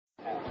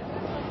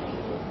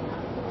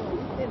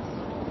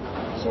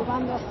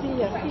Llevando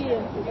así, así,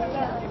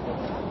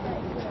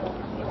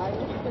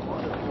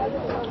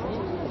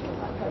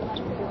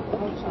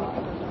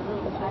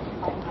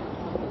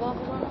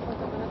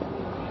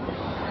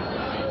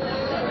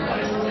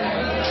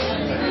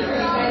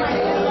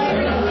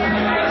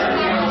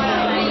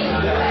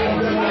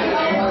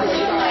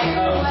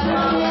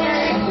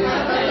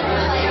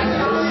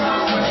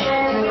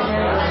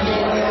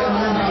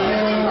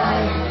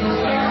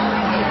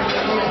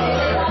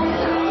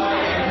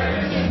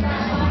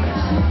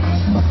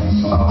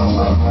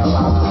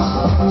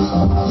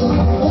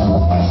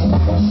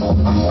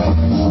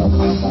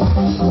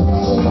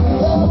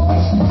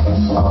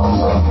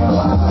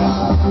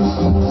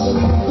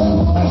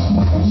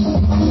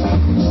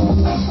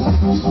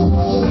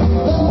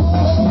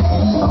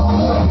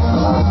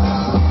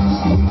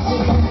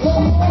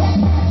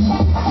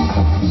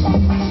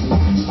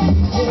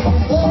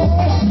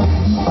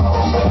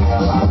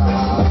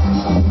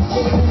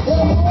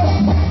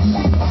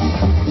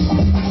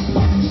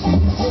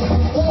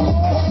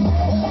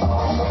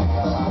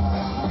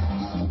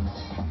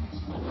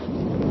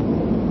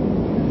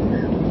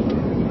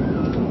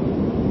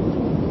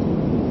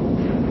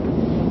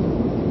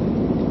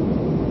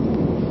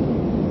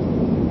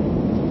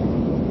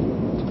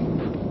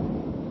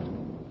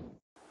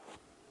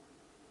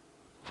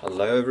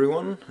 Hello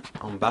everyone,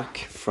 I'm back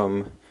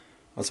from,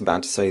 I was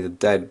about to say the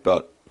dead,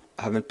 but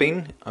I haven't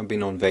been. I've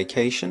been on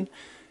vacation,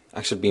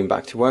 actually been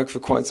back to work for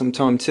quite some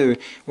time too.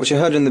 What you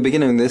heard in the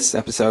beginning of this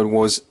episode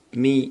was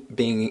me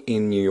being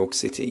in New York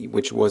City,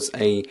 which was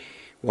a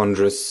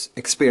wondrous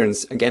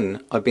experience.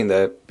 Again, I've been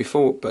there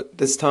before, but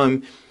this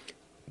time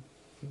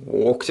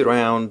walked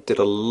around, did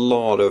a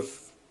lot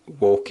of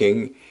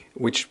walking,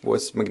 which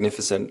was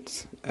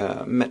magnificent.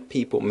 Met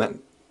people, met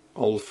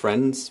old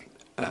friends,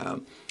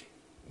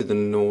 the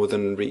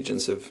northern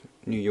regions of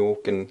New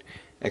York, and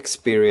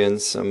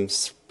experience some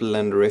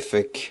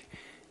splendorific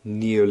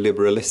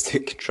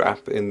neoliberalistic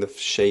trap in the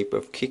shape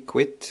of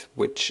Kikwit,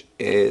 which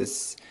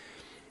is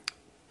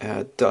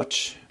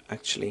Dutch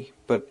actually,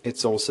 but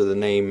it's also the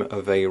name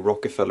of a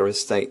Rockefeller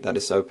estate that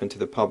is open to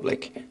the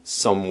public,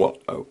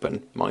 somewhat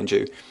open, mind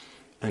you,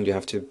 and you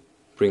have to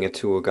bring a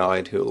tour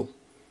guide who'll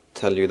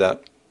tell you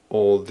that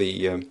all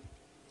the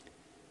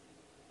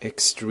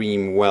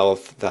extreme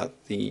wealth that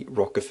the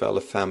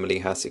Rockefeller family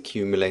has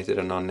accumulated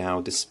and are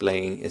now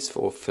displaying is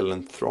for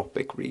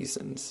philanthropic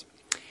reasons.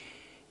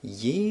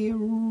 Yeah,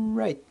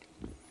 right.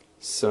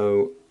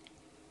 So,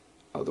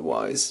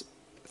 otherwise,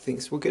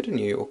 things were good in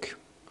New York.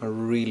 I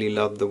really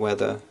loved the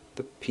weather,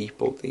 the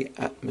people, the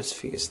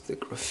atmospheres, the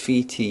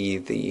graffiti,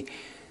 the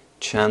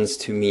chance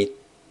to meet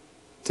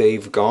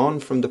Dave Gahan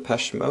from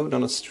Depeche Mode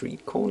on a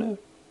street corner.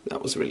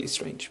 That was really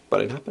strange,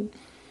 but it happened.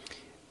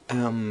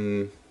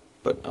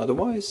 But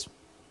otherwise,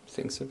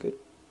 things are good.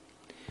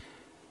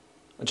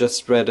 I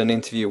just read an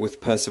interview with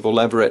Percival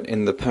Everett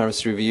in the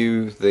Paris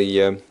Review,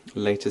 the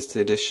latest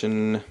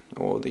edition,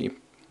 or the,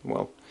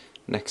 well,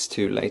 next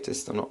to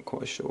latest, I'm not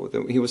quite sure.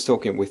 He was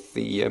talking with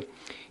the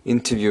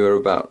interviewer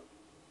about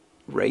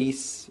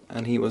race,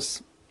 and he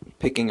was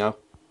picking up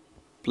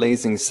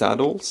Blazing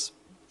Saddles,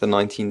 the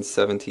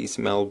 1970s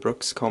Mel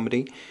Brooks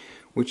comedy,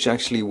 which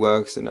actually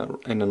works in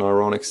an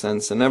ironic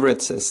sense. And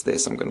Everett says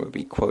this, I'm going to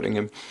be quoting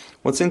him: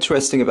 "What's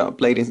interesting about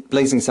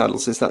Blazing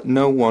Saddles is that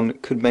no one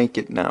could make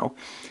it now.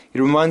 It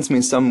reminds me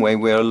in some way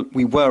where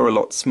we were a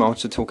lot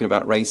smarter talking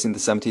about race in the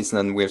 70s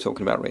than we're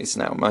talking about race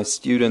now. My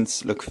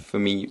students look to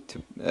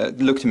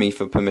me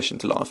for permission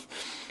to laugh,"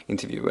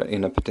 interviewer,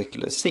 in a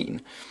particular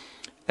scene.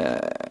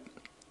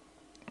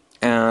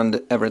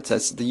 And Everett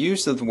says, "The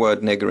use of the word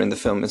nigger in the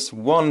film is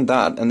one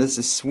that, and this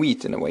is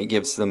sweet in a way,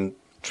 gives them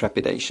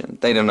trepidation.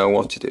 They don't know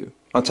what to do.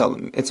 I'll tell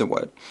them, it's a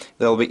word.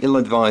 They'll be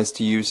ill-advised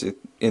to use it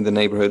in the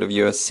neighborhood of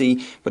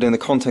USC, but in the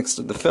context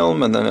of the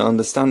film and an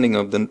understanding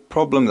of the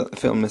problem that the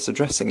film is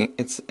addressing,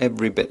 it's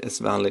every bit as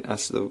valid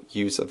as the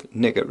use of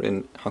nigger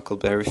in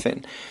Huckleberry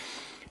Finn."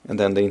 And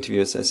then the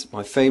interviewer says,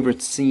 "My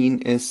favorite scene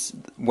is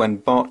when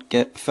Bart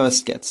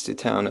first gets to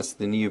town as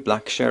the new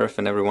black sheriff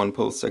and everyone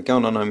pulls their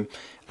gun on him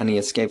and he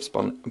escapes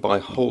by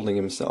holding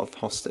himself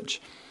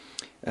hostage."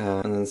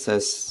 And then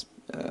says,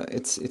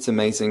 it's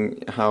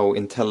amazing how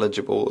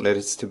intelligible it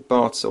is to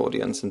Bart's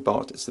audience, and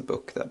Bart is the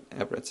book that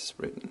Everett has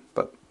written.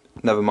 But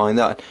never mind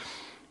that.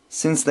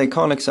 "Since they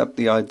can't accept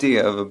the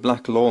idea of a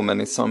black lawman,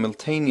 it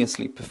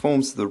simultaneously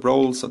performs the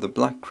roles of the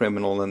black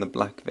criminal and the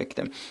black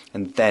victim,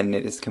 and then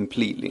it is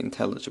completely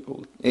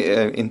intelligible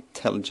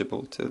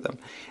to them.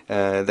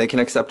 They can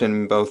accept him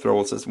in both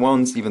roles at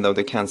once, even though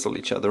they cancel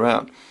each other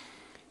out."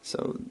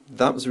 So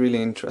that was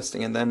really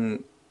interesting. And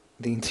then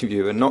the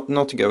interviewer,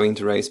 not to go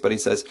into race, but he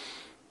says,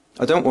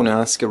 "I don't want to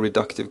ask a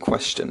reductive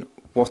question,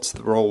 what's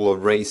the role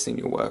of race in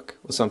your work,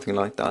 or something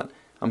like that.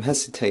 I'm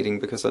hesitating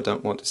because I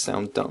don't want to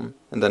sound dumb."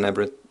 And then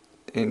Everett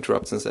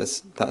interrupts and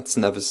says, "That's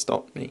never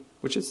stopped me,"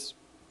 which is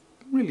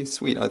really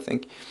sweet, I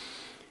think.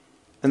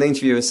 And the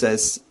interviewer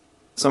says,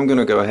 So I'm going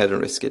to go ahead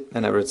and risk it.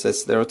 And Everett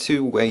says, there are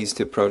two ways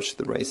to approach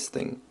the race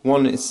thing.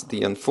 One is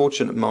the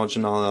unfortunate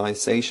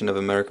marginalization of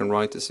American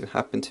writers who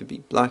happen to be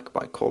black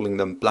by calling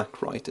them black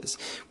writers,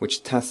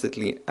 which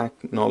tacitly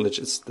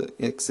acknowledges the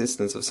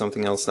existence of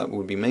something else that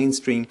would be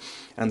mainstream,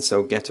 and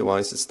so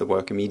ghettoizes the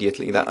work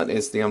immediately. That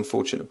is the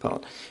unfortunate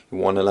part.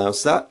 One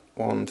allows that,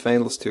 one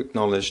fails to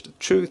acknowledge the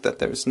truth that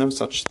there is no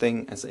such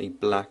thing as a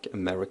black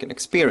American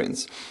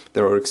experience.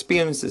 There are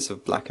experiences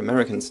of black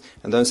Americans,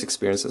 and those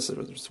experiences are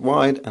as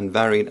wide and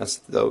varied as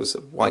those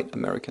of white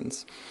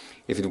Americans.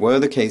 If it were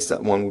the case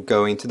that one would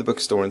go into the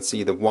bookstore and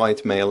see the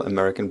white male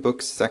American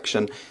books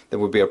section, there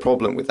would be a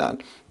problem with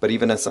that. But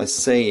even as I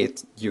say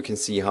it, you can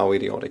see how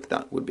idiotic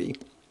that would be.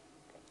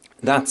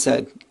 That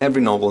said,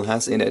 every novel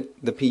has in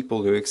it the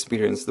people who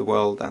experience the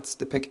world that's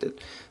depicted.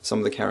 Some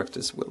of the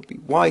characters will be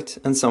white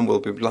and some will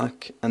be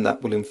black, and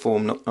that will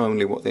inform not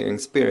only what they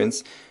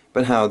experience,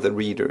 but how the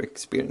reader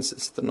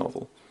experiences the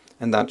novel.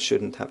 And that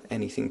shouldn't have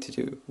anything to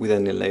do with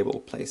any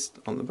label placed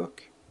on the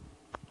book.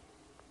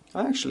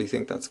 I actually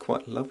think that's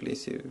quite lovely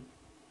to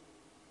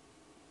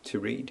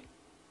read.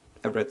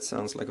 Everett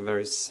sounds like a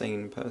very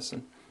sane person.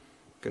 I'm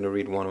going to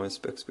read one of his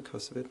books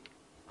because of it.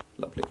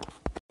 Lovely.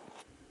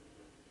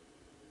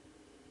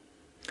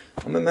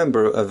 I'm a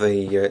member of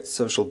a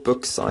social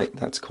book site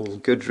that's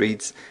called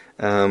Goodreads.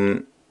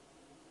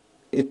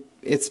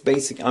 It's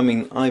basic. I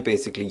mean, I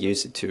basically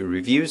use it to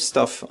review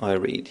stuff I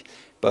read,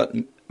 but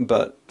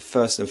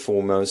first and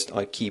foremost,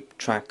 I keep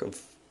track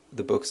of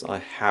the books I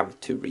have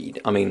to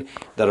read. I mean,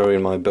 that are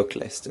in my book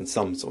list in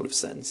some sort of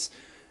sense.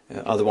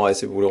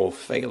 Otherwise, it would all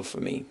fail for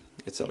me.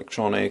 It's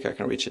electronic. I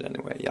can reach it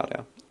anywhere.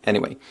 Yada.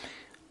 Anyway,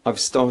 I've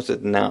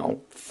started now,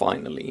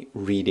 finally,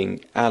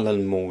 reading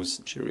Alan Moore's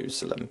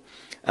Jerusalem.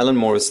 Alan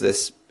Moore is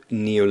this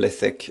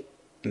Neolithic,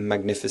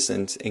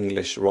 magnificent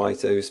English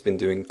writer who's been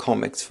doing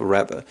comics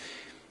forever.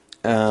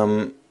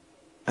 And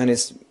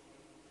his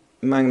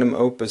magnum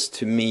opus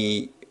to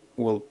me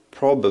will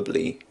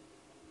probably,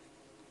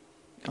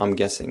 I'm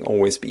guessing,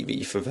 always be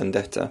V for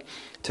Vendetta,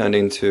 turned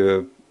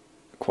into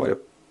quite a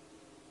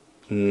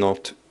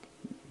not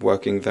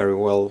working very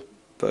well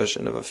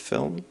version of a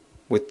film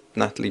with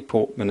Natalie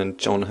Portman and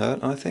John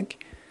Hurt, I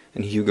think,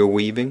 and Hugo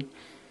Weaving.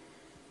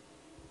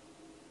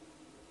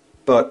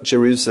 But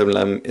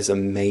Jerusalem is a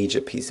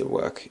major piece of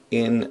work.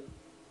 In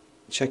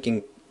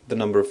counting the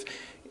number of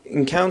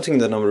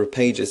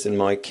pages in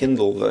my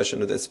Kindle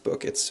version of this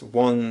book, it's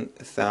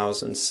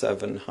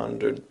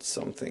 1,700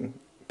 something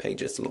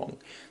pages long.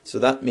 So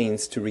that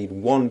means to read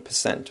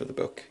 1% of the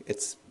book,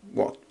 it's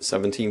what,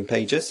 17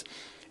 pages?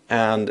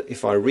 And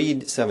if I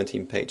read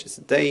 17 pages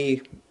a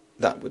day,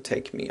 that would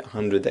take me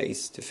 100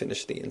 days to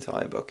finish the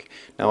entire book.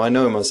 Now, I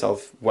know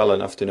myself well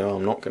enough to know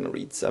I'm not going to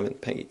read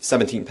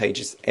 17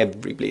 pages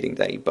every bleeding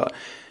day, but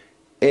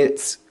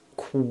it's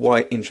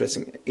quite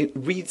interesting. It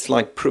reads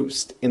like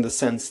Proust in the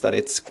sense that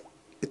it's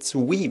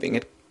weaving,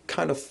 it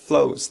kind of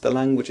flows. The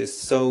language is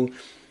so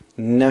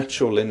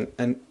natural and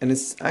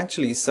it's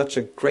actually such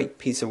a great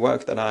piece of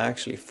work that I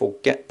actually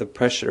forget the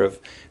pressure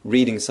of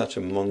reading such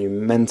a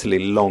monumentally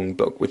long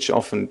book, which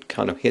often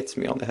kind of hits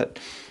me on the head.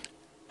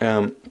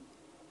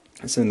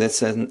 So in that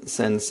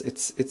sense,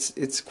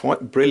 it's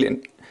quite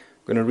brilliant.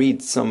 I'm going to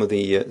read some of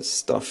the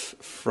stuff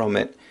from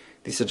it.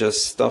 These are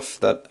just stuff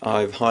that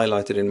I've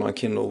highlighted in my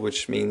Kindle,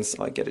 which means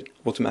I get it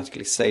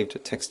automatically saved to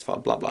a text file,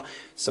 blah blah.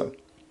 So,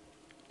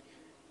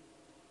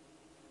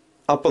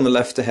 up on the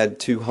left ahead,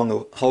 two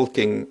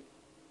hulking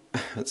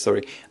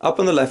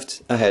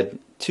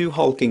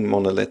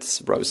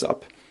monoliths rose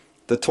up.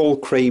 The tall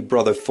Cray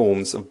brother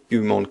forms of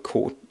Beaumont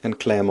Court and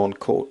Claremont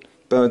Court,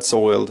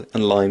 bird-soiled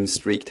and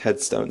lime-streaked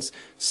headstones,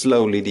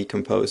 slowly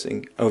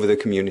decomposing over the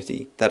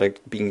community that had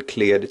been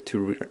cleared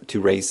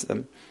to raise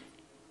them.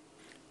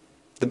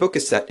 The book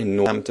is set in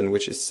Northampton,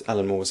 which is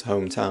Alan Moore's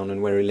hometown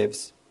and where he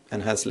lives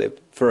and has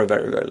lived for a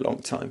very, very long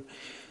time.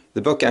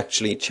 The book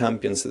actually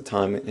champions the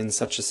time in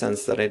such a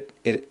sense that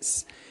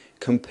it's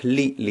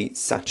completely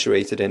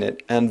saturated in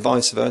it, and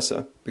vice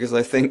versa, because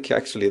I think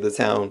actually the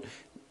town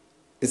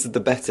is the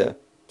better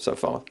so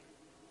far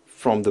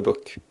from the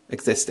book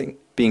existing,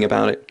 being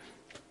about it.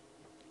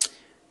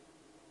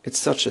 It's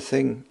such a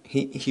thing.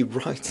 He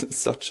writes in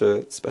such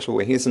a special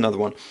way. Here's another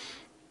one.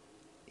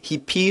 He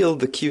peeled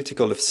the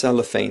cuticle of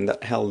cellophane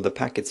that held the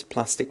packet's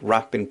plastic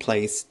wrap in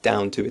place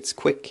down to its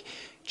quick,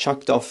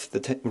 chucked off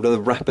the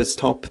wrapper's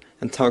top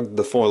and tugged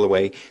the foil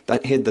away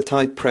that hid the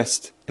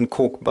tight-pressed and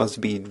cork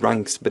buzzbead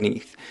ranks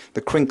beneath,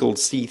 the crinkled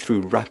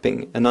see-through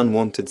wrapping and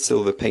unwanted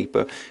silver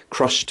paper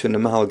crushed to an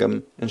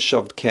amalgam and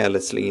shoved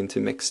carelessly into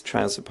Mick's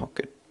trouser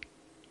pocket.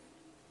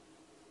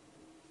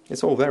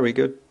 It's all very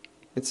good.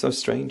 It's so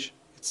strange.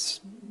 It's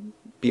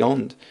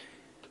beyond.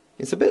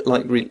 It's a bit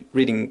like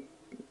reading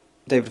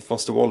David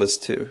Foster Wallace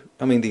too.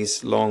 I mean,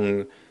 these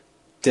long,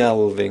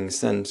 delving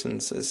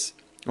sentences,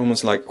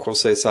 almost like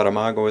José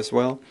Saramago as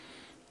well.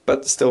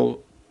 But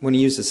still, when he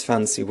uses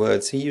fancy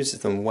words, he uses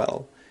them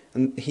well,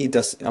 and he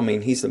does. I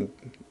mean, he's a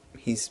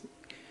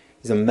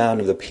man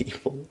of the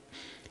people.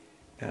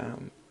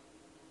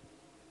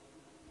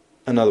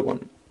 Another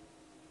one.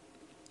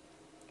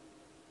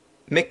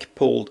 Mick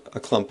pulled a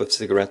clump of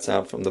cigarettes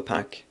out from the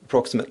pack,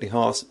 approximately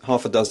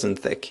half a dozen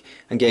thick,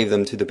 and gave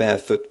them to the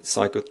barefoot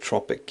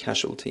psychotropic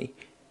casualty.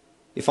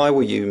 "If I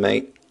were you,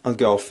 mate, I'd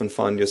go off and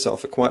find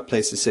yourself a quiet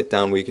place to sit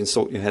down where you can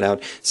sort your head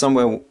out,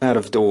 somewhere out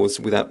of doors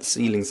without the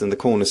ceilings and the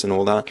cornice and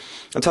all that.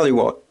 I'll tell you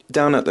what,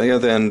 down at the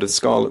other end of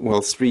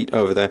Scarletwell Street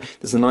over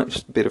there's a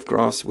nice bit of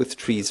grass with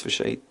trees for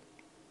shade.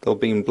 They'll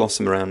be in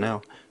blossom around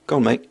now. Go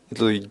on, mate,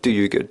 it'll do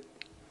you good."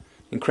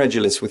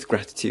 Incredulous with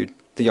gratitude,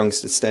 the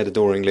youngster stared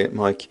adoringly at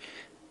Mike,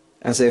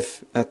 as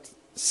if at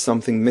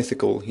something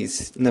mythical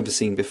he's never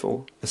seen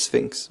before, a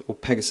sphinx or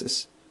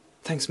Pegasus.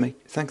 "Thanks, mate.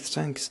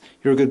 Thanks.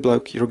 You're a good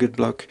bloke.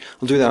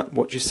 I'll do that.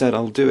 What you said,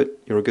 I'll do it.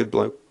 You're a good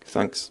bloke.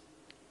 Thanks."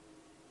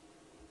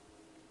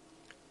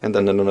 And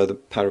then another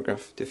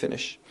paragraph to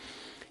finish.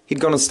 He'd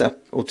gone a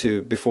step or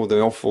two before the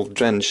awful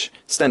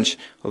stench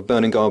of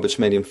burning garbage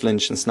made him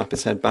flinch and snap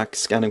his head back,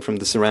 scanning from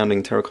the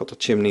surrounding terracotta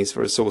chimneys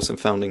for a source and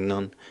finding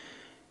none.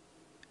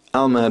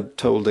 Alma had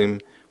told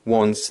him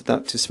once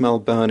that to smell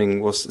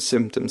burning was a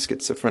symptom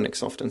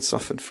schizophrenics often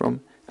suffered from,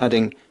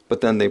 adding,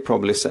 "But then they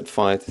probably set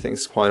fire to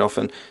things quite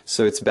often,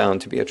 so it's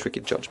bound to be a tricky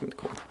judgment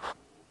call."